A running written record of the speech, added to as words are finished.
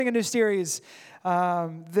A new series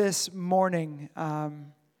this morning.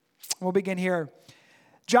 We'll begin here.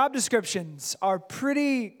 Job descriptions are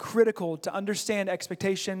pretty critical to understand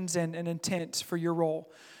expectations and intent for your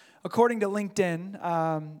role. According to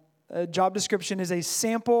LinkedIn, a job description is a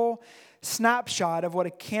sample snapshot of what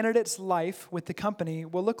a candidate's life with the company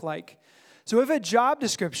will look like. So if a job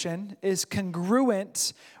description is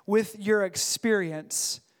congruent with your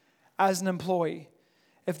experience as an employee,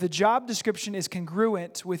 if the job description is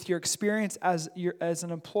congruent with your experience as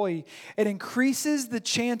an employee, it increases the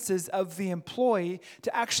chances of the employee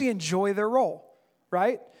to actually enjoy their role,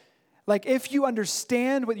 right? Like if you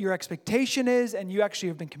understand what your expectation is and you actually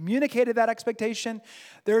have been communicated that expectation,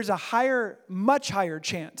 there's a much higher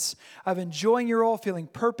chance of enjoying your role, feeling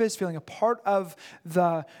purpose, feeling a part of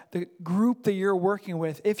the group that you're working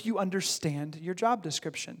with if you understand your job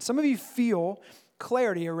description. Some of you feel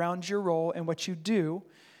clarity around your role and what you do,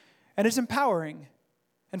 and it's empowering.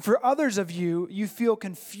 And for others of you, you feel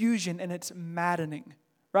confusion and it's maddening,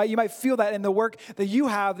 right? You might feel that in the work that you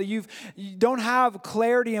have, that you don't have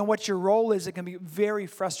clarity in what your role is. It can be very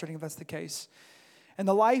frustrating if that's the case. In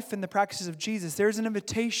the life and the practices of Jesus, there's an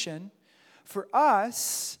invitation for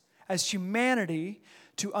us as humanity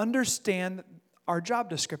to understand our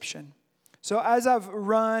job description. So as I've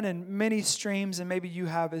run in many streams, and maybe you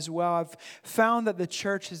have as well, I've found that the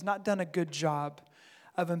church has not done a good job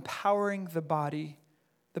of empowering the body,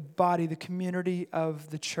 the community of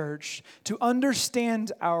the church, to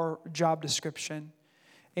understand our job description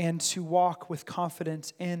and to walk with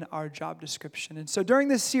confidence in our job description. And so during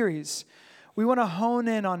this series, we want to hone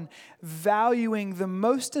in on valuing the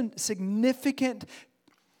most significant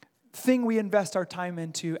thing we invest our time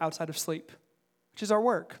into outside of sleep, which is our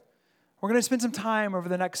work. We're going to spend some time over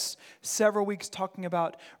the next several weeks talking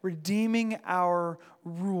about redeeming our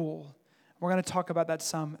rule. We're going to talk about that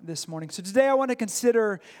some this morning. So today I want to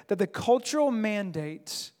consider that the cultural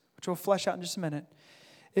mandate, which we'll flesh out in just a minute,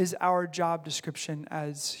 is our job description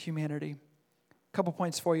as humanity. A couple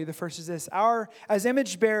points for you. The first is this. As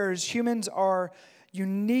image bearers, humans are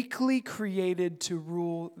uniquely created to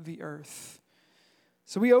rule the earth.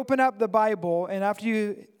 So we open up the Bible, and after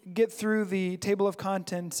you get through the table of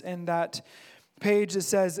contents and that page that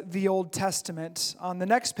says the Old Testament, on the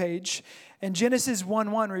next page, in Genesis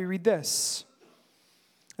 1:1, we read this.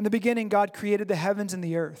 In the beginning, God created the heavens and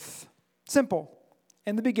the earth. Simple.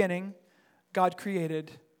 In the beginning, God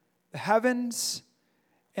created the heavens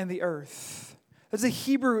and the earth. That's a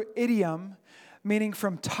Hebrew idiom meaning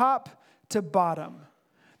from top to bottom,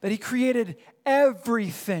 that He created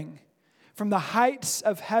everything. From the heights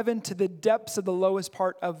of heaven to the depths of the lowest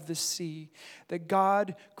part of the sea, that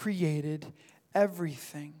God created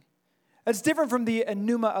everything. That's different from the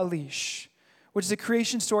Enuma Elish, which is a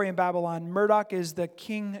creation story in Babylon. Marduk is the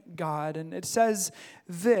king god, and it says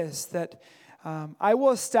this, that I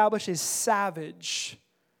will establish a savage.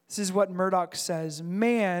 This is what Marduk says.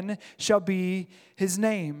 Man shall be his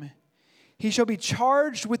name. He shall be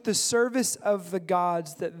charged with the service of the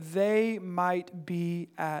gods, that they might be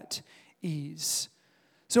at ease.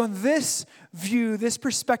 So in this view, this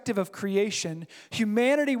perspective of creation,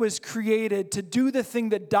 humanity was created to do the thing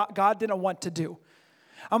that God didn't want to do.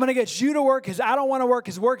 I'm going to get you to work because I don't want to work.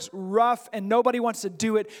 His work's rough and nobody wants to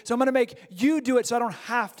do it. So I'm going to make you do it so I don't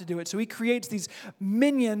have to do it. So He creates these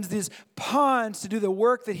minions, these pawns to do the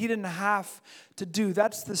work that He didn't have to do.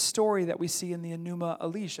 That's the story that we see in the Enuma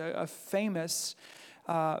Elish, a famous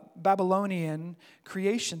Babylonian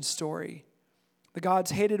creation story. The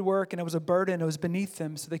gods hated work, and it was a burden. It was beneath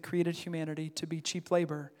them, so they created humanity to be cheap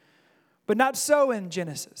labor. But not so in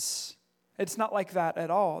Genesis. It's not like that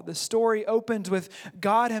at all. The story opens with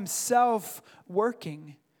God Himself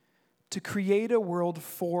working to create a world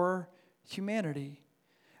for humanity,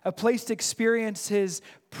 a place to experience His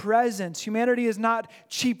presence. Humanity is not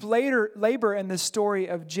cheap labor in the story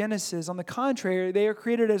of Genesis. On the contrary, they are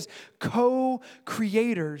created as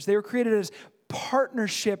co-creators. They are created as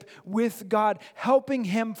partnership with God, helping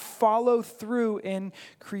Him follow through in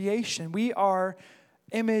creation. We are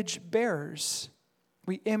image bearers.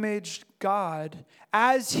 We image God.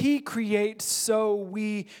 As He creates, so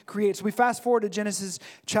we create. So we fast forward to Genesis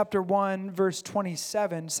chapter 1, verse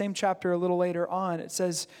 27, same chapter a little later on. It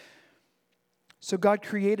says, so God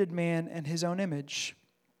created man in His own image.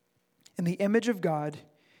 In the image of God,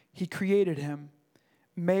 He created him.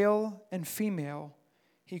 Male and female,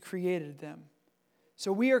 He created them.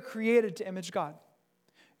 So we are created to image God.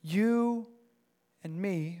 You and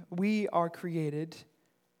me, we are created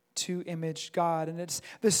to image God. And it's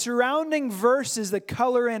the surrounding verses that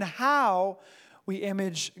color in how we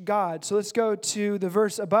image God. So let's go to the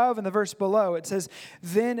verse above and the verse below. It says,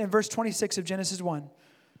 then in verse 26 of Genesis 1,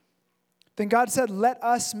 Then God said, let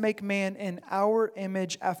us make man in our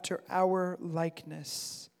image after our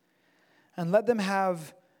likeness, and let them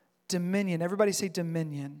have dominion. Everybody say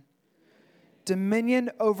dominion.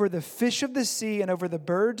 Dominion over the fish of the sea and over the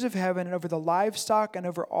birds of heaven and over the livestock and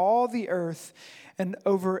over all the earth and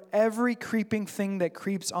over every creeping thing that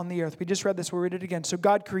creeps on the earth. We just read this. We'll read it again. So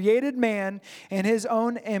God created man in his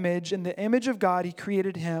own image. In the image of God, he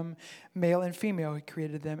created him, male and female. He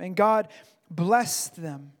created them. And God blessed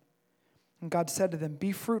them. And God said to them,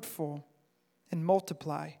 be fruitful and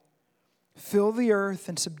multiply. Fill the earth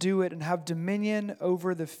and subdue it and have dominion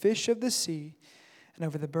over the fish of the sea and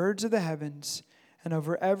over the birds of the heavens, and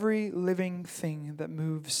over every living thing that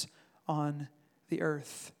moves on the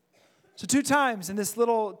earth. So 2 times in this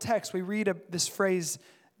little text, we read this phrase,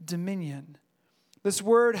 dominion. This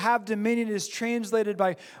word, have dominion, is translated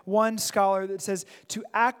by one scholar that says, to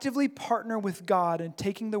actively partner with God in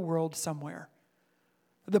taking the world somewhere.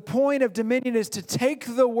 The point of dominion is to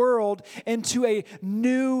take the world into a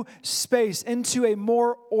new space, into a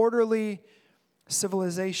more orderly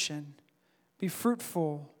civilization. Be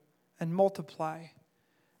fruitful and multiply.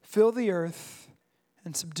 Fill the earth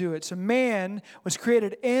and subdue it. So man was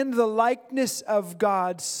created in the likeness of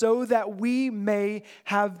God so that we may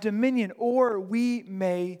have dominion, or we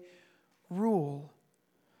may rule.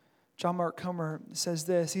 John Mark Comer says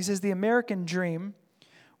this. He says, the American dream,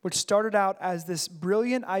 which started out as this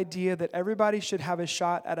brilliant idea that everybody should have a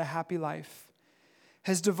shot at a happy life,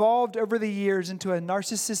 has devolved over the years into a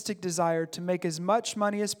narcissistic desire to make as much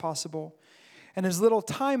money as possible and as little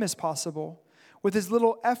time as possible, with as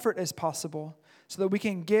little effort as possible, so that we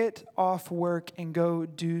can get off work and go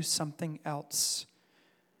do something else.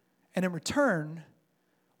 And in return,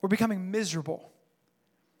 we're becoming miserable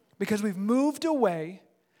because we've moved away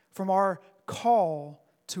from our call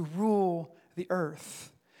to rule the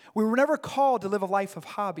earth. We were never called to live a life of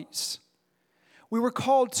hobbies. We were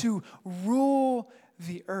called to rule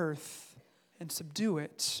the earth and subdue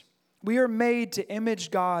it. We are made to image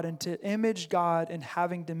God and to image God in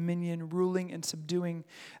having dominion, ruling and subduing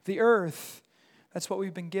the earth. That's what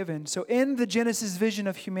we've been given. So in the Genesis vision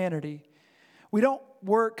of humanity, we don't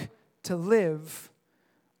work to live,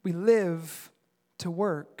 we live to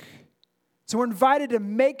work. So we're invited to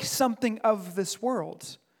make something of this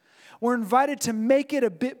world. We're invited to make it a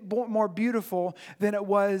bit more beautiful than it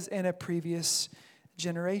was in a previous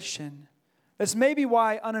generation. That's maybe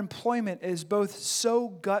why unemployment is both so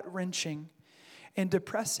gut-wrenching and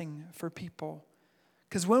depressing for people.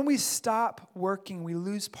 Because when we stop working, we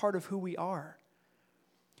lose part of who we are.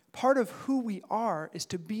 Part of who we are is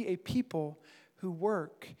to be a people who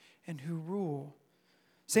work and who rule.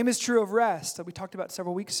 Same is true of rest that we talked about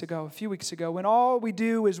a few weeks ago, when all we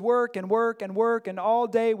do is work and work and work, and all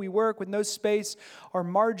day we work with no space or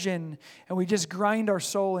margin, and we just grind our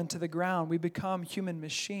soul into the ground. We become human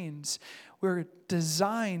machines. We're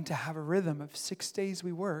designed to have a rhythm of 6 days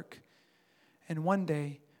we work and 1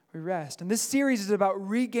 day we rest. And this series is about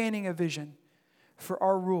regaining a vision for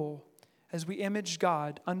our rule as we image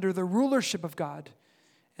God under the rulership of God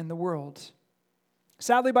in the world.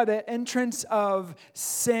 Sadly, by the entrance of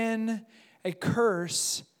sin, a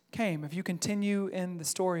curse came. If you continue in the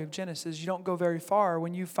story of Genesis, you don't go very far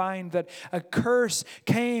when you find that a curse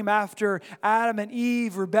came after Adam and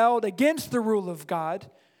Eve rebelled against the rule of God,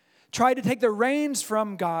 tried to take the reins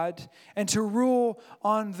from God and to rule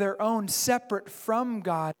on their own, separate from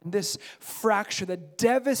God. This fracture that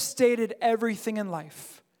devastated everything in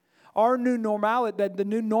life. Our new normality, that the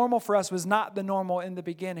new normal for us was not the normal in the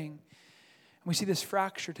beginning. And we see this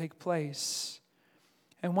fracture take place.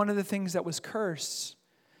 And one of the things that was cursed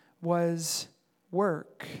was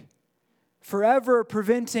work. We're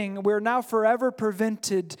now forever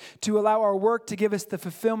prevented to allow our work to give us the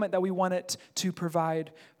fulfillment that we want it to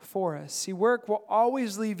provide for us. See, work will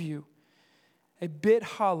always leave you a bit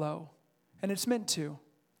hollow, and it's meant to.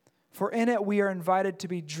 For in it we are invited to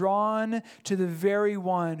be drawn to the very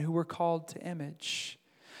one who we're called to image.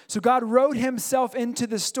 So God wrote himself into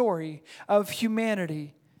the story of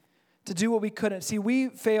humanity to do what we couldn't. See, we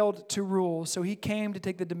failed to rule, so he came to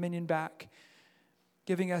take the dominion back,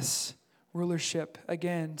 giving us rulership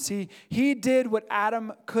again. See, he did what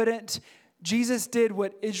Adam couldn't. Jesus did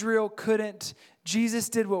what Israel couldn't. Jesus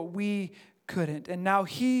did what we couldn't. And now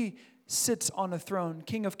he sits on a throne,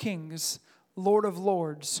 King of Kings, Lord of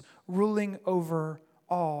Lords, ruling over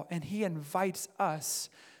all. And he invites us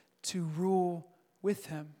to rule with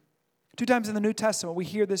him. 2 times in the New Testament, we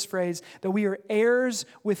hear this phrase that we are heirs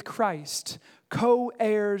with Christ,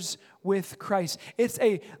 co-heirs with Christ. It's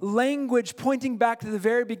a language pointing back to the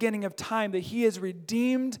very beginning of time that he has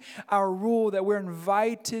redeemed our rule, that we're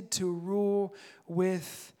invited to rule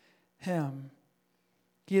with him.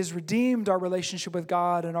 He has redeemed our relationship with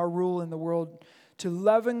God and our rule in the world to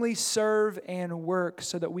lovingly serve and work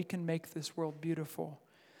so that we can make this world beautiful.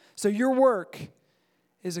 So your work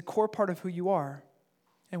is a core part of who you are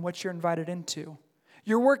and what you're invited into.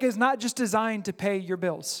 Your work is not just designed to pay your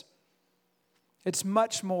bills. It's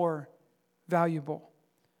much more valuable.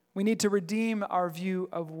 We need to redeem our view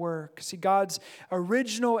of work. See, God's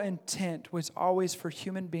original intent was always for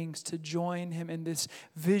human beings to join him in this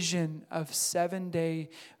vision of 7-day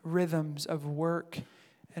rhythms of work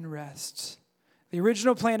and rest. The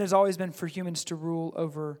original plan has always been for humans to rule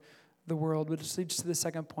over the world, which leads to the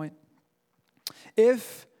second point.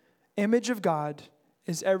 If image of God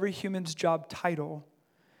is every human's job title,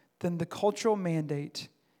 then the cultural mandate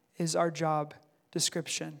is our job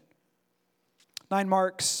description. 9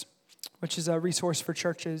 Marks, which is a resource for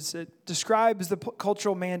churches, it describes the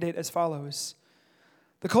cultural mandate as follows.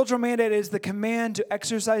 The cultural mandate is the command to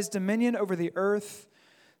exercise dominion over the earth,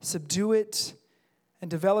 subdue it,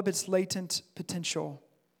 and develop its latent potential.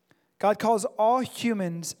 God calls all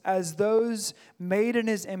humans as those made in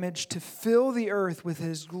his image to fill the earth with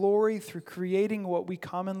his glory through creating what we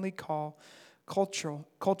commonly call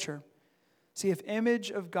culture. See, if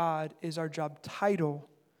image of God is our job title,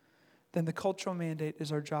 then the cultural mandate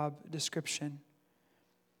is our job description.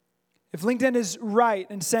 If LinkedIn is right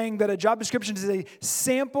in saying that a job description is a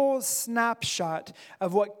sample snapshot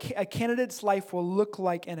of what a candidate's life will look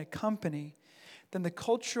like in a company, then the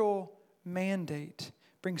cultural mandate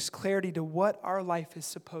brings clarity to what our life is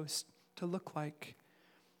supposed to look like.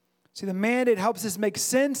 See, the mandate helps us make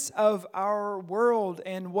sense of our world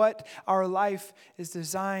and what our life is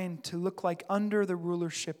designed to look like under the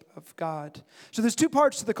rulership of God. So there's 2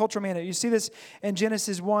 parts to the cultural mandate. You see this in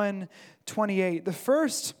Genesis 1:28. The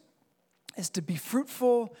first is to be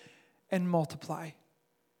fruitful and multiply.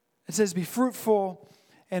 It says be fruitful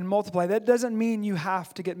and multiply. That doesn't mean you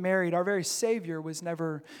have to get married. Our very Savior was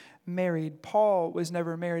never married. Paul was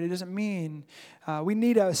never married. It doesn't mean we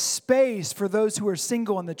need a space for those who are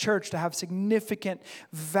single in the church to have significant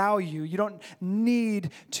value. You don't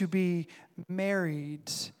need to be married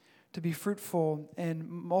to be fruitful and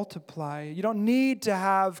multiply. You don't need to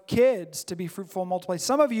have kids to be fruitful and multiply.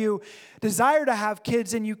 Some of you desire to have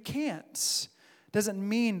kids and you can't. Doesn't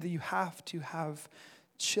mean that you have to have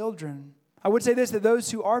children. I would say this, that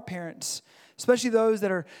those who are parents, especially those that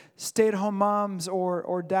are stay-at-home moms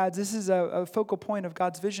or dads, this is a focal point of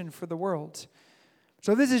God's vision for the world.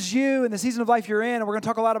 So if this is you in the season of life you're in, and we're going to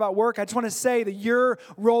talk a lot about work, I just want to say that your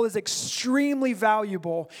role is extremely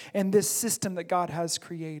valuable in this system that God has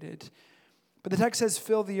created. But the text says,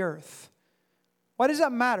 fill the earth. Why does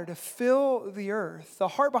that matter, to fill the earth? The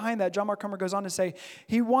heart behind that, John Mark Comer goes on to say,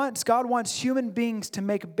 God wants human beings to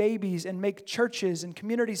make babies and make churches and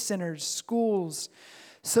community centers, schools,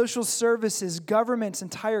 social services, governments,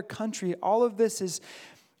 entire country. All of this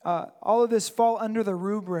fall under the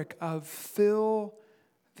rubric of fill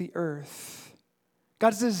the earth.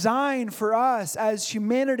 God's design for us as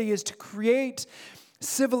humanity is to create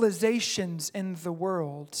civilizations in the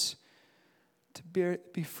world, to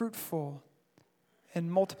be fruitful and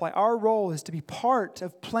multiply. Our role is to be part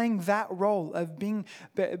of playing that role of being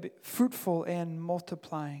fruitful and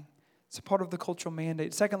multiplying. It's a part of the cultural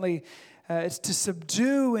mandate. Secondly, it's to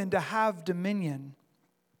subdue and to have dominion.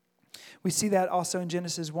 We see that also in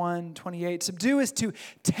Genesis 1:28. Subdue is to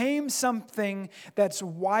tame something that's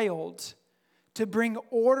wild, to bring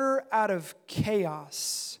order out of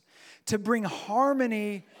chaos, to bring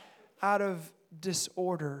harmony out of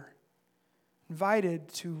disorder. Invited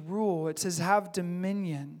to rule. It says have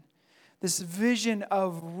dominion. This vision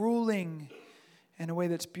of ruling in a way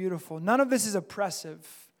that's beautiful. None of this is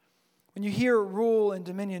oppressive. When you hear rule and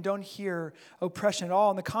dominion, don't hear oppression at all.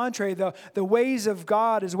 On the contrary, the ways of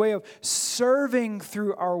God is a way of serving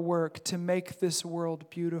through our work to make this world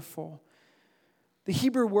beautiful. The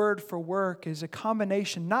Hebrew word for work is a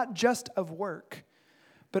combination not just of work,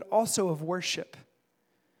 but also of worship.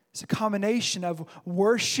 It's a combination of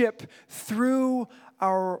worship through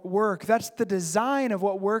our work. That's the design of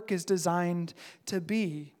what work is designed to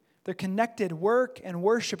be. They're connected. Work and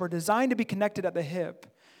worship are designed to be connected at the hip.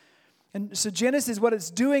 And so Genesis, what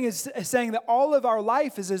it's doing is saying that all of our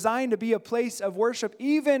life is designed to be a place of worship,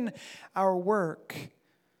 even our work.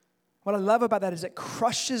 What I love about that is it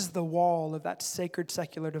crushes the wall of that sacred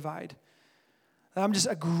secular divide. I'm just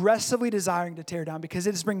aggressively desiring to tear down because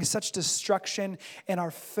it is bringing such destruction in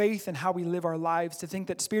our faith and how we live our lives. To think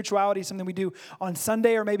that spirituality is something we do on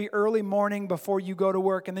Sunday or maybe early morning before you go to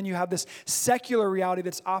work, and then you have this secular reality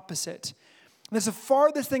that's opposite. And that's the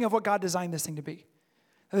farthest thing of what God designed this thing to be.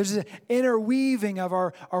 There's an interweaving of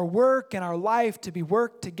our work and our life to be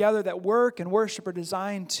worked together, that work and worship are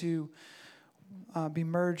designed to be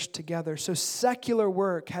merged together. So secular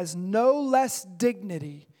work has no less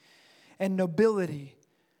dignity and nobility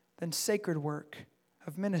than sacred work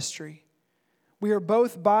of ministry. We are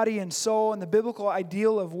both body and soul, and the biblical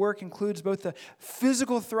ideal of work includes both the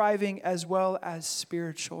physical thriving as well as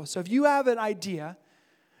spiritual. So if you have an idea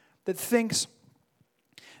that thinks,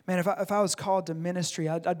 man, if I was called to ministry,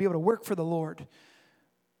 I'd be able to work for the Lord.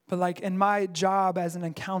 But like in my job as an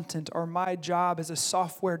accountant or my job as a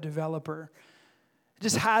software developer, it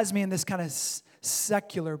just has me in this kind of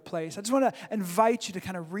secular place. I just want to invite you to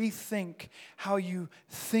kind of rethink how you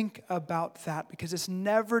think about that, because it's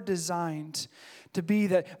never designed to be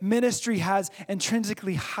that ministry has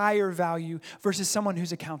intrinsically higher value versus someone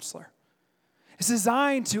who's a counselor. It's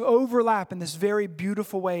designed to overlap in this very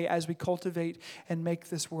beautiful way as we cultivate and make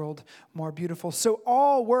this world more beautiful. So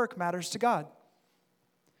all work matters to God.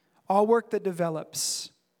 All work that develops,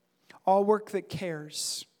 all work that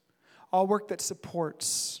cares, all work that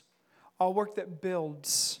supports, all work that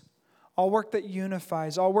builds, all work that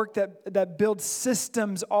unifies, all work that builds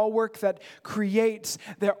systems, all work that creates,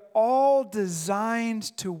 they're all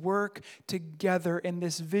designed to work together in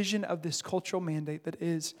this vision of this cultural mandate that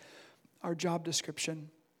is our job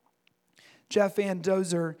description. Jeff Van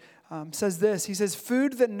Dozer says this. He says,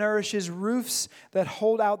 food that nourishes, roofs that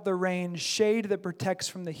hold out the rain, shade that protects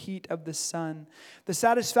from the heat of the sun, the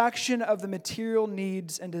satisfaction of the material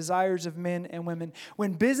needs and desires of men and women.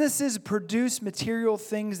 When businesses produce material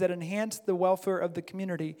things that enhance the welfare of the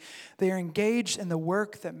community, they are engaged in the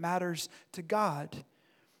work that matters to God.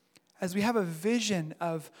 As we have a vision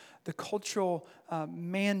of the cultural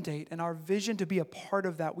mandate and our vision to be a part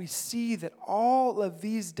of that, we see that all of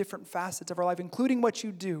these different facets of our life, including what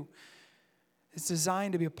you do, is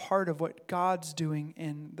designed to be a part of what God's doing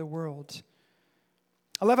in the world.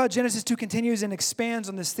 I love how Genesis 2 continues and expands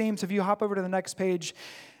on this theme. So if you hop over to the next page,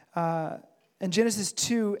 in Genesis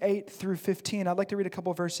 2, 8 through 15, I'd like to read a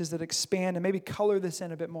couple of verses that expand and maybe color this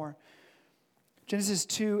in a bit more. Genesis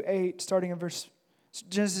 2, starting in verse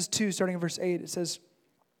 8, it says,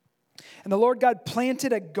 and the Lord God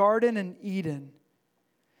planted a garden in Eden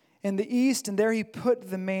in the east, and there he put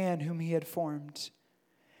the man whom he had formed.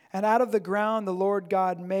 And out of the ground the Lord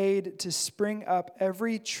God made to spring up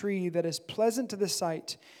every tree that is pleasant to the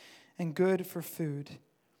sight and good for food.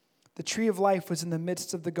 The tree of life was in the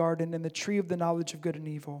midst of the garden, and the tree of the knowledge of good and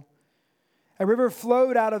evil. A river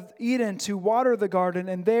flowed out of Eden to water the garden,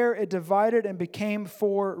 and there it divided and became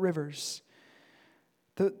 4 rivers.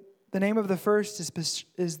 The name of the first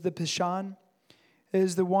is the Pishon. It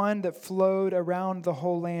is the one that flowed around the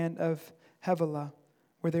whole land of Havilah,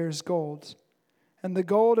 where there is gold. And the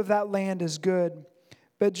gold of that land is good.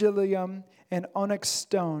 Bdellium and onyx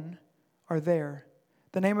stone are there.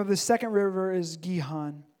 The name of the second river is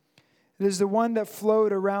Gihon. It is the one that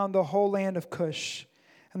flowed around the whole land of Cush.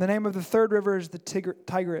 And the name of the third river is the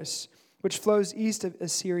Tigris, which flows east of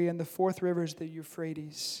Assyria. And the fourth river is the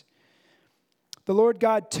Euphrates. The Lord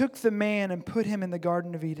God took the man and put him in the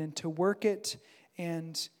Garden of Eden to work it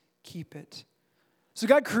and keep it. So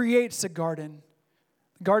God creates a garden.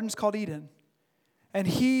 The garden's called Eden. And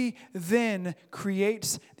he then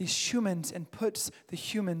creates these humans and puts the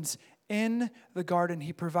humans in the garden.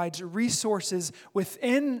 He provides resources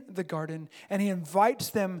within the garden, and he invites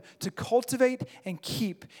them to cultivate and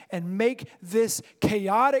keep and make this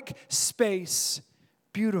chaotic space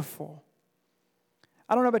beautiful.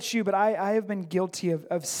 I don't know about you, but I have been guilty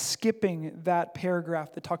of skipping that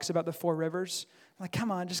paragraph that talks about the 4 rivers. I'm like,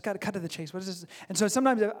 come on, just got to cut to the chase. What is this? And so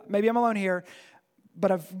sometimes, maybe I'm alone here,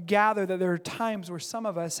 but I've gathered that there are times where some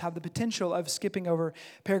of us have the potential of skipping over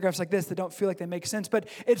paragraphs like this that don't feel like they make sense. But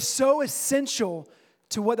it's so essential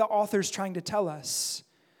to what the author's trying to tell us.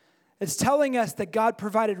 It's telling us that God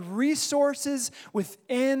provided resources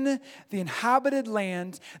within the inhabited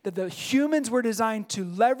land that the humans were designed to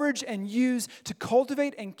leverage and use to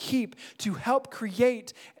cultivate and keep to help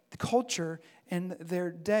create the culture in their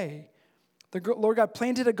day. The Lord God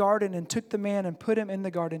planted a garden and took the man and put him in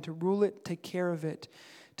the garden to rule it, take care of it,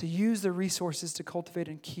 to use the resources to cultivate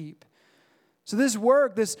and keep. So this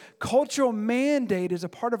work, this cultural mandate is a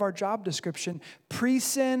part of our job description,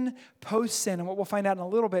 pre-sin, post-sin, and what we'll find out in a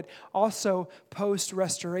little bit, also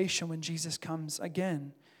post-restoration when Jesus comes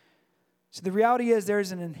again. So the reality is there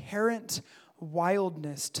is an inherent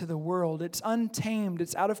wildness to the world. It's untamed,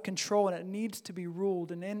 it's out of control, and it needs to be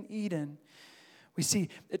ruled. And in Eden, we see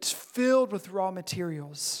it's filled with raw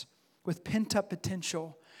materials, with pent-up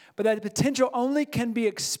potential. but that potential only can be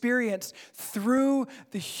experienced through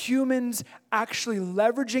the humans actually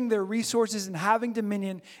leveraging their resources and having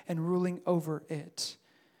dominion and ruling over it.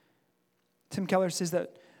 Tim Keller says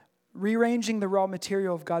that rearranging the raw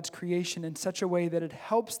material of God's creation in such a way that it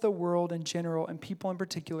helps the world in general and people in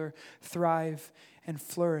particular thrive and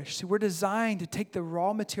flourish. See, we're designed to take the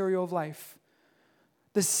raw material of life,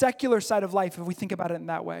 the secular side of life, if we think about it in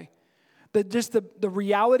that way. The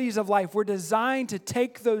realities of life, we're designed to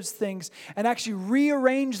take those things and actually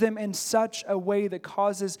rearrange them in such a way that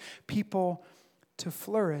causes people to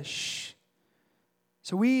flourish.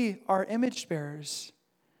 So we are image bearers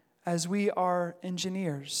as we are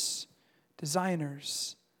engineers,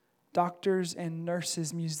 designers, doctors and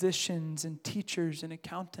nurses, musicians and teachers and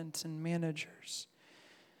accountants and managers.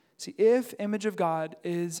 See, if image of God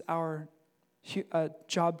is our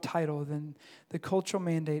job title, then the cultural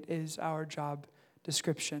mandate is our job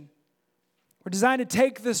description. We're designed to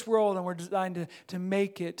take this world and we're designed to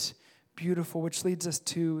make it beautiful, which leads us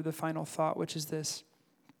to the final thought, which is this.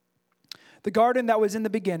 The garden that was in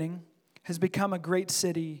the beginning has become a great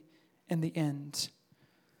city in the end.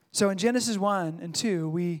 So in Genesis 1 and 2,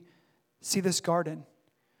 we see this garden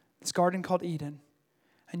called Eden.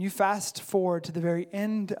 And you fast forward to the very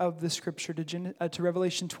end of the scripture, to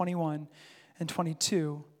Revelation 21 and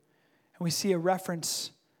 22, and we see a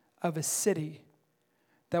reference of a city,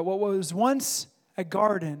 that what was once a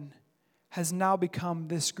garden has now become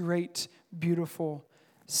this great, beautiful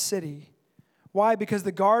city. Why? Because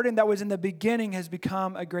the garden that was in the beginning has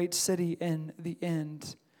become a great city in the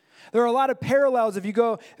end. There are a lot of parallels if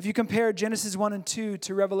you compare Genesis 1 and 2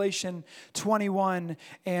 to Revelation 21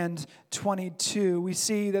 and 22. We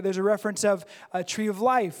see that there's a reference of a tree of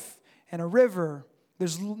life and a river.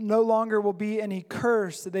 There's no longer will be any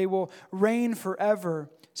curse, that they will reign forever.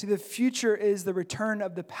 See, the future is the return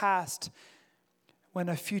of the past when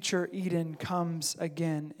a future Eden comes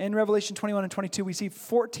again. In Revelation 21 and 22, we see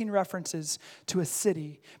 14 references to a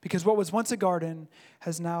city, because what was once a garden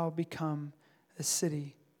has now become a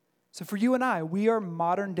city. So for you and I, we are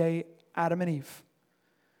modern day Adam and Eve.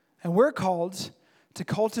 And we're called to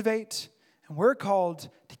cultivate, and we're called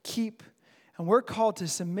to keep, and we're called to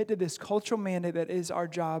submit to this cultural mandate that is our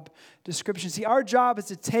job description. See, our job is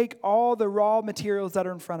to take all the raw materials that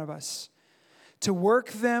are in front of us, to work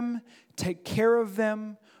them, take care of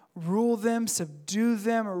them, rule them, subdue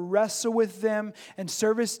them, wrestle with them, and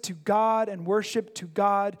service to God and worship to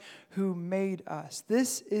God who made us.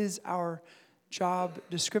 This is our job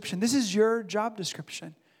description. This is your job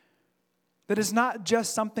description. That is not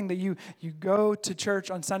just something that you go to church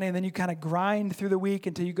on Sunday and then you kind of grind through the week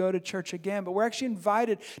until you go to church again. But we're actually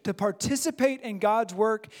invited to participate in God's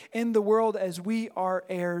work in the world as we are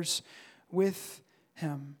heirs with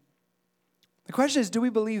Him. The question is, do we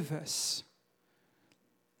believe this?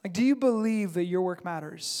 Like, do you believe that your work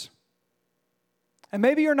matters? And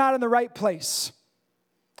maybe you're not in the right place.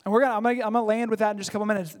 And I'm gonna land with that in just a couple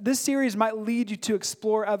minutes. This series might lead you to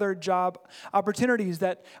explore other job opportunities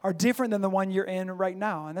that are different than the one you're in right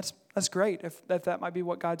now. And that's great if that might be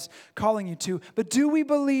what God's calling you to. But do we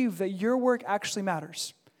believe that your work actually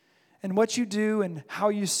matters? And what you do and how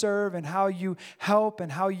you serve and how you help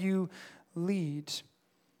and how you lead?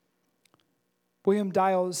 William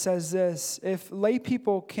Dial says this: if lay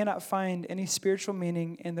people cannot find any spiritual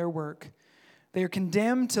meaning in their work, they are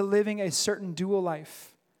condemned to living a certain dual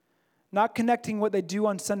life, not connecting what they do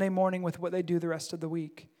on Sunday morning with what they do the rest of the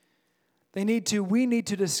week. We need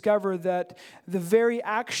to discover that the very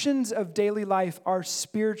actions of daily life are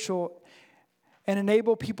spiritual and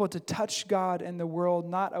enable people to touch God and the world,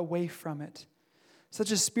 not away from it. Such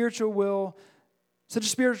a spiritual will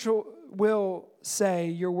say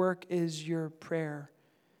your work is your prayer.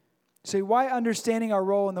 So why understanding our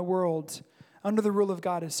role in the world under the rule of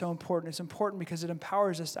God is so important. It's important because it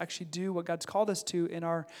empowers us to actually do what God's called us to in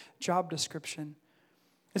our job description.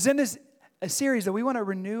 It's in a series that we want to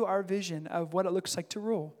renew our vision of what it looks like to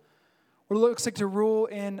rule. What it looks like to rule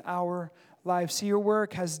in our lives. See, your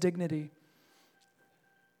work has dignity.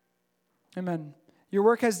 Amen. Your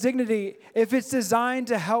work has dignity if it's designed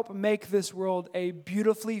to help make this world a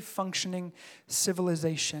beautifully functioning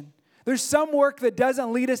civilization. There's some work that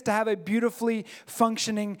doesn't lead us to have a beautifully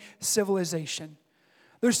functioning civilization.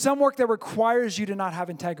 There's some work that requires you to not have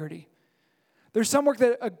integrity. There's some work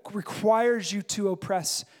that requires you to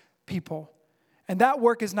oppress people. And that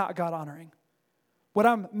work is not God-honoring. What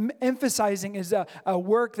I'm emphasizing is a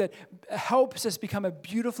work that helps us become a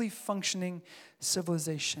beautifully functioning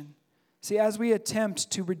civilization. See, as we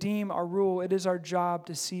attempt to redeem our rule, it is our job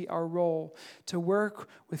to see our role, to work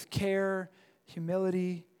with care,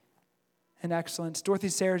 humility, and excellence. Dorothy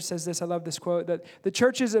Sayers says this, I love this quote, that the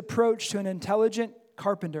church's approach to an intelligent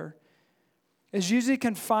carpenter is usually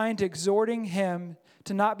confined to exhorting him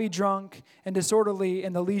to not be drunk and disorderly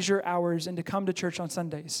in the leisure hours and to come to church on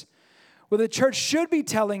Sundays. What the church should be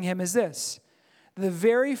telling him is this: the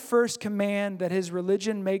very first command that his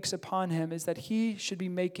religion makes upon him is that he should be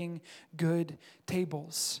making good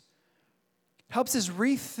tables. It helps us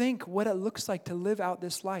rethink what it looks like to live out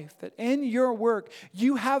this life. That in your work,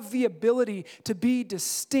 you have the ability to be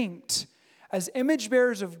distinct as image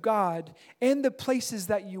bearers of God in the places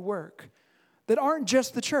that you work that aren't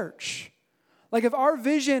just the church. Like if our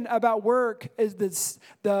vision about work is this,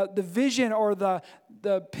 the vision or the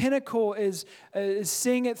pinnacle is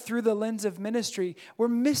seeing it through the lens of ministry, we're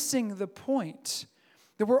missing the point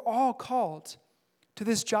that we're all called to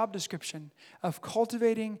this job description of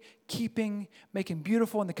cultivating, keeping, making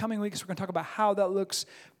beautiful. In the coming weeks, we're going to talk about how that looks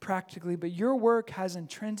practically. But your work has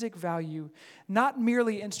intrinsic value, not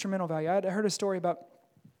merely instrumental value. I heard a story about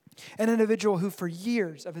an individual who for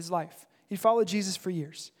years of his life, he followed Jesus for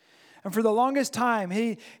years. And for the longest time,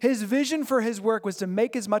 his vision for his work was to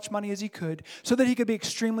make as much money as he could so that he could be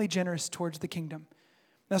extremely generous towards the kingdom.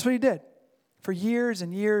 That's what he did. For years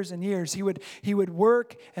and years and years, he would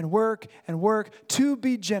work and work and work to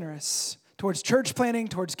be generous towards church planting,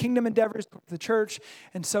 towards kingdom endeavors, towards the church,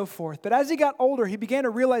 and so forth. But as he got older, he began to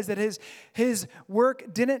realize that his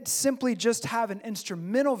work didn't simply just have an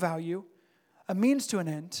instrumental value, a means to an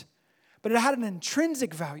end, but it had an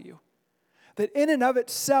intrinsic value. That in and of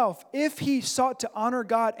itself, if he sought to honor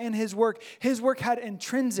God in his work had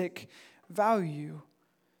intrinsic value.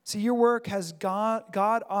 See, your work has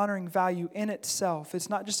God-honoring value in itself. It's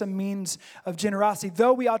not just a means of generosity.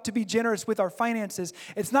 Though we ought to be generous with our finances,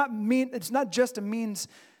 it's not just a means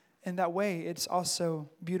in that way. It's also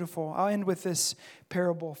beautiful. I'll end with this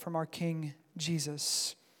parable from our King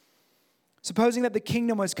Jesus. Supposing that the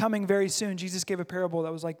kingdom was coming very soon, Jesus gave a parable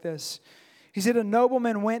that was like this. He said, a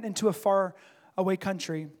nobleman went into a far away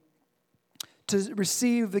country to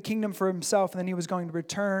receive the kingdom for himself, and then he was going to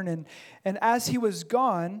return. And as he was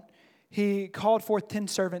gone, he called forth 10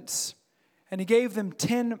 servants, and he gave them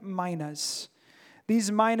 10 minas.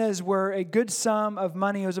 These minas were a good sum of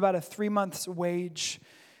money. It was about a 3 months' wage.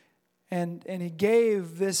 And he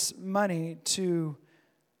gave this money to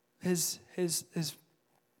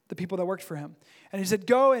the people that worked for him. And he said,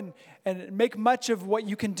 go and make much of what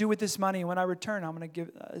you can do with this money. When I return, I'm going to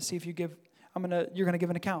give, see if you give, you're going to give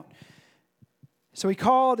an account. So he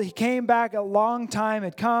came back, a long time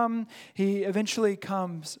had come. He eventually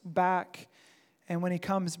comes back. And when he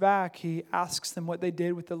comes back, he asks them what they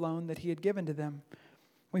did with the loan that he had given to them.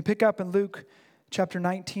 We pick up in Luke chapter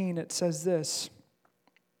 19, it says this.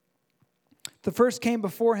 The first came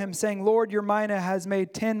before him saying, Lord, your mina has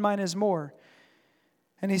made 10 minas more.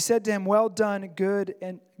 And he said to him, well done, good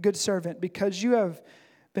servant, because you have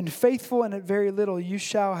been faithful in a very little, you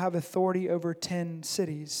shall have authority over 10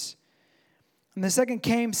 cities. And the second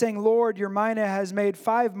came saying, Lord, your mina has made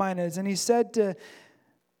 5 minas. And he said to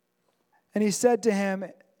him,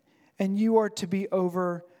 and you are to be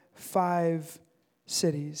over 5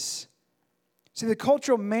 cities. See, the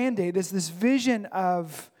cultural mandate is this vision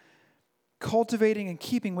of cultivating and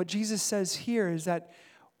keeping. What Jesus says here is that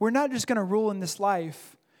we're not just going to rule in this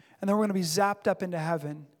life and then we're going to be zapped up into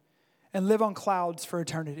heaven and live on clouds for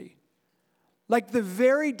eternity. Like the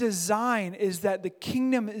very design is that the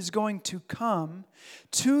kingdom is going to come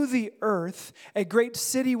to the earth, a great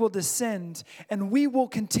city will descend, and we will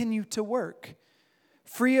continue to work.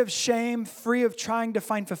 Free of shame, free of trying to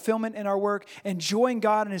find fulfillment in our work, enjoying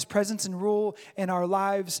God and His presence and rule in our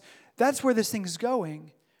lives. That's where this thing's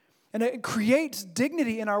going. And it creates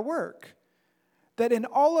dignity in our work. That in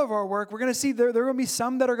all of our work, we're going to see there are going to be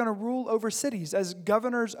some that are going to rule over cities as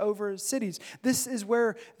governors over cities. This is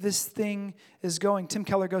where this thing is going. Tim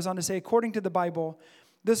Keller goes on to say, according to the Bible,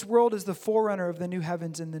 this world is the forerunner of the new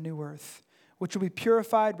heavens and the new earth, which will be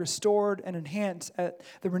purified, restored, and enhanced at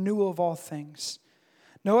the renewal of all things.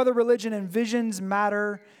 No other religion envisions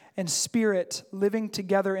matter and spirit living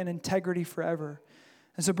together in integrity forever.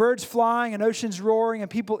 And so birds flying and oceans roaring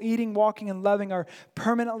and people eating, walking, and loving are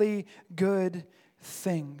permanently good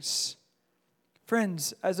things.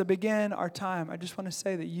 Friends, as I begin our time, I just want to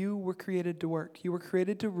say that you were created to work. You were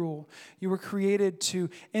created to rule. You were created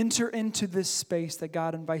to enter into this space that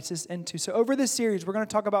God invites us into. So over this series, we're going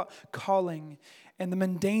to talk about calling and the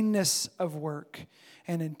mundaneness of work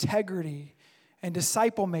and integrity and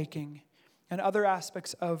disciple making and other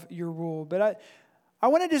aspects of your rule. But I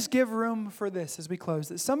want to just give room for this as we close,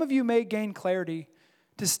 that some of you may gain clarity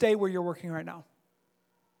to stay where you're working right now.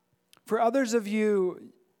 For others of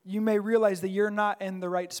you, you may realize that you're not in the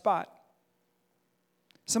right spot.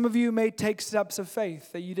 Some of you may take steps of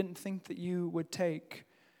faith that you didn't think that you would take.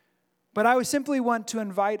 But I would simply want to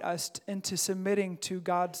invite us into submitting to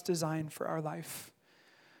God's design for our life.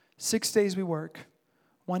 6 days we work,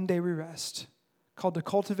 1 day we rest, called to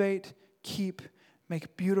cultivate, keep,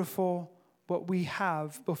 make beautiful what we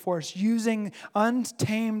have before us, using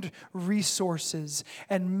untamed resources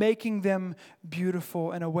and making them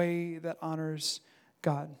beautiful in a way that honors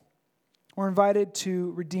God. We're invited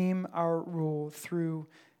to redeem our rule through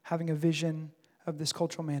having a vision of this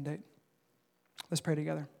cultural mandate. Let's pray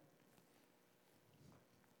together.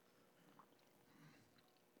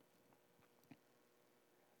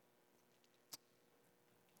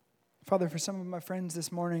 Father, for some of my friends this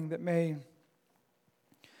morning that may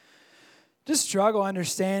just struggle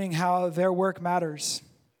understanding how their work matters,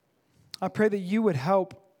 I pray that you would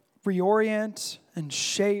help reorient and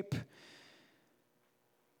shape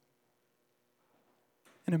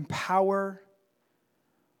and empower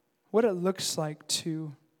what it looks like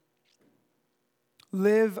to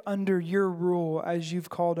live under your rule as you've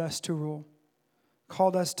called us to rule,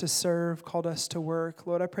 called us to serve, called us to work.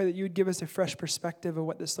 Lord, I pray that you would give us a fresh perspective of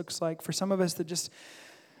what this looks like. For some of us that just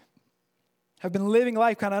have been living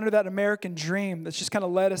life kind of under that American dream that's just kind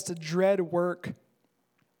of led us to dread work.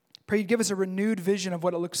 Pray you'd give us a renewed vision of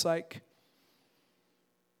what it looks like.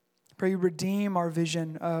 Pray you redeem our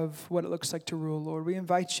vision of what it looks like to rule, Lord. We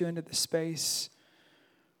invite you into this space.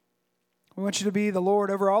 We want you to be the Lord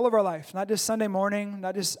over all of our life, not just Sunday morning,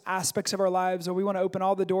 not just aspects of our lives. Or we want to open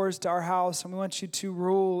all the doors to our house, and we want you to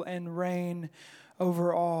rule and reign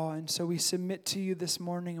over all. And so we submit to you this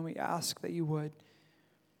morning, and we ask that you would.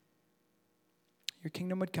 Your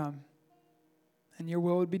kingdom would come, and your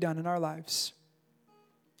will would be done in our lives.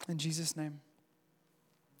 In Jesus' name,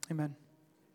 amen.